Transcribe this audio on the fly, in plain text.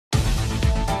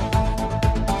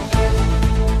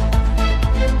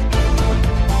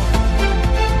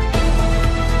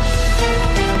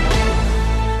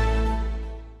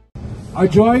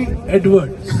Ajoy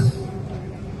Edwards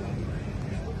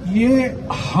ये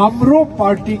हमरो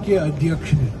party के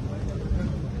अध्यक्ष हैं।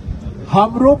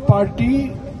 हमरो पार्टी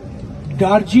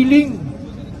दार्जिलिंग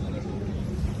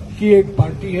की एक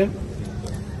पार्टी है,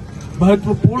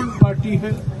 महत्वपूर्ण पार्टी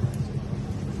है।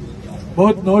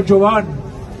 बहुत नौजवान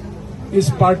इस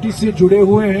पार्टी से जुड़े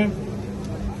हुए हैं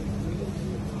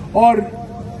और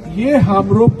ये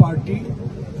हमरो पार्टी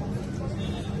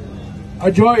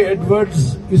अजॉय एडवर्ड्स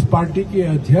इस पार्टी के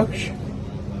अध्यक्ष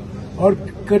और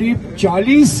करीब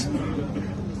 40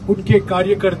 उनके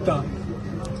कार्यकर्ता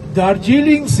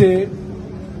दार्जिलिंग से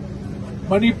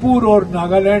मणिपुर और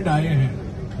नागालैंड आए हैं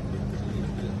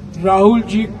राहुल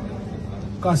जी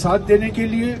का साथ देने के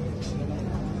लिए,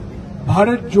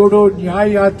 भारत जोड़ो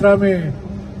न्याय यात्रा में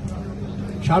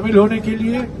शामिल होने के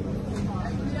लिए।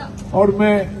 और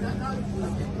मैं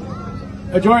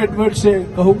अजॉय एडवर्ड्स से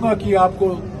कहूंगा कि आपको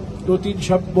 2-3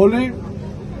 शब्द बोलें,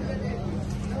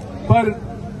 पर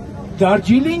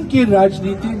दार्जिलिंग की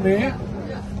राजनीति में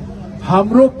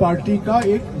हमरो पार्टी का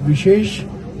एक विशेष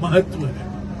महत्व है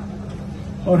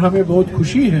और हमें बहुत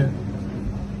खुशी है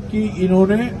कि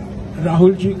इन्होंने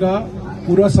राहुल जी का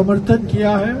पूरा समर्थन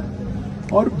किया है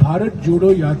और भारत जोड़ो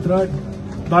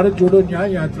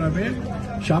न्याय यात्रा में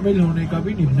शामिल होने का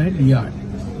भी निर्णय लिया है।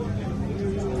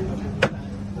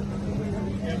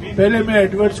 पहले मैं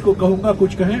एडवर्ड्स को कहूंगा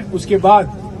कुछ कहें, उसके बाद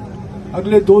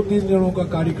अगले 2-3 दिनों का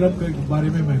कार्यक्रम के बारे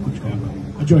में मैं कुछ कहूंगा।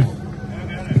 अजॉय।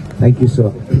 Thank you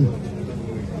sir.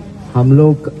 हम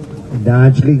लोग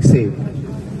दार्जिलिंग से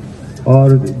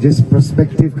और जिस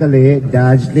पर्सपेक्टिव के लिए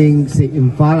दार्जिलिंग से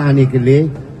इम्फाल आने के लिए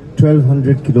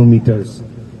 1200 किलोमीटर्स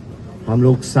हम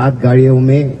लोग 7 गाड़ियों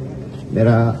में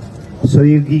मेरा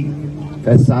सहयोगी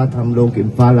के साथ हम लोग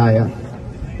इम्फाल आया।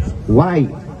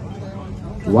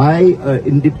 वाई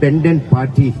इंडिपेंडेंट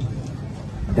पार्टी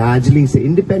दार्जिलिंग से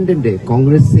इंडिपेंडेंट है,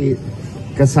 कांग्रेस से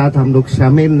के साथ हम लोग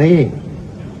शामिल नहीं है,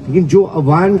 लेकिन जो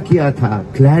आह्वान किया था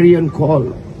Clarion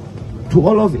call to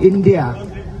all of India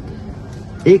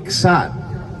एक साथ,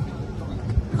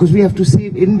 because we have to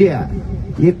save India.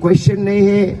 ये क्वेश्चन नहीं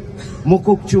है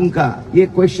मुकुकचुंग का, ये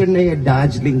क्वेश्चन नहीं है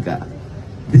दार्जिलिंग का।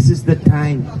 This is the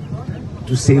time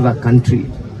to save a country.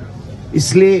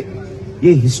 इसलिए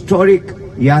ये हिस्टोरिक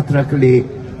यात्रा के लिए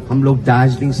हम लोग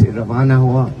दार्जिलिंग से रवाना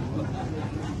हुआ।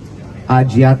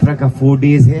 आज यात्रा का 4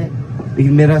 डेज है,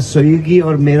 लेकिन मेरा सहयोगी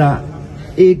और मेरा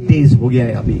 8 डेज हो गया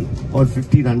है अभी और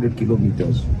 1500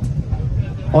 किलोमीटर्स।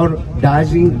 और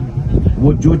दार्जिलिंग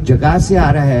वो जो जगह से आ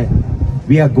रहा है,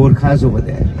 we are Gorkhas over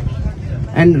there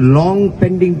and long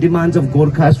pending demands of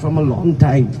Gorkhas from a long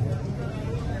time.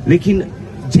 लेकिन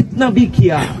जितना भी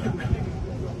किया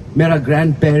मेरा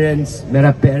ग्रैंड पेरेंट्स,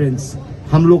 मेरा पेरेंट्स,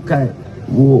 हम लोग का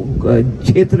वो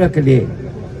क्षेत्र के लिए,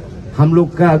 हम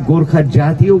लोग का गोरखा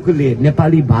जातियों के लिए,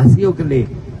 नेपाली भाषियों के लिए,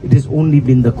 it is only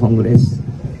been the Congress.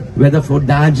 Weather for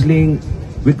Darjeeling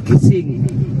with Ghising,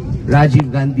 Rajiv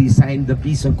Gandhi sign the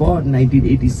peace accord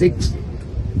 1986,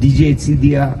 डीजेएचसी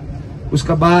दिया।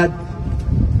 उसका बाद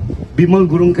बिमल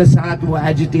गुरुंग के साथ वो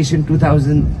एजिटेशन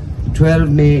 2012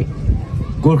 में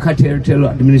Gorkha territorial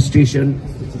administration,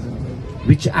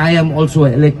 which I am also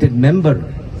elected member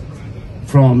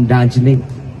from Darjeeling.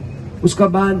 उसका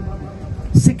बाद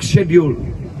 6th शेड्यूल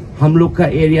हम लोग का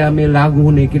एरिया में लागू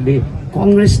होने के लिए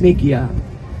कांग्रेस ने किया।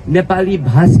 नेपाली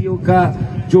भाषियों का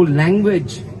जो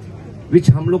लैंग्वेज विच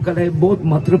हम लोग का बहुत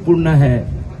महत्वपूर्ण है,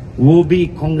 वो भी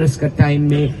कांग्रेस का टाइम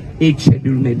में 8th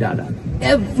शेड्यूल में डाला।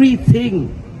 Everything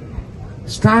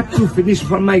start to finish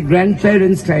from my grand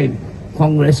parents time,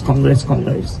 Congress Congress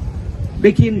Congress.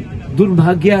 लेकिन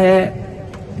दुर्भाग्य है,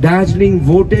 Darjeeling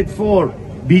voted for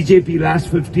BJP last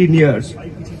 15 years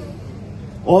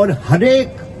और हर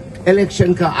एक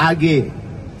इलेक्शन का आगे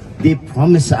दे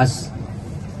promise us.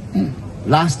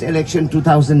 Last election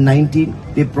 2019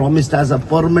 they promised us a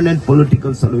permanent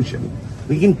political solution,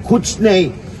 लेकिन कुछ नहीं,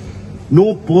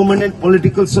 no permanent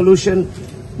political solution,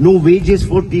 no wages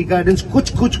for tea gardens,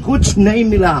 कुछ नहीं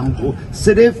मिला हमको,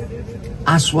 सिर्फ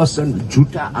आश्वासन,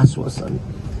 झूठा आश्वासन।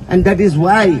 And that is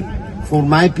why for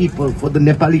my people, for the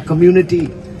Nepali community,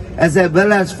 as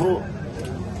well as for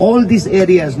all these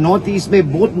areas, northeast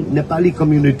में बहुत Nepali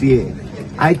community है.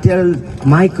 I tell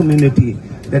my community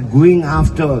that going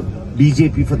after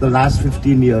BJP for the last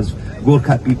 15 years,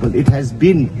 Gorkha people, it has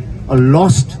been a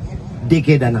lost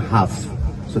decade and a half.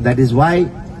 So that is why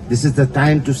this is the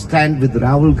time to stand with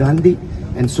Rahul Gandhi.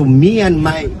 And so me and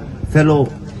my fellow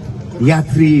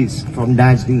yatris from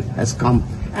Darjeeling has come.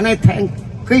 And I thank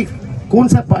कौन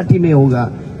सा party में होगा,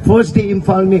 first day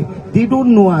Imphal में, they don't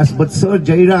know us, but sir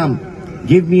Jairam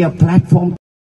gave me a platform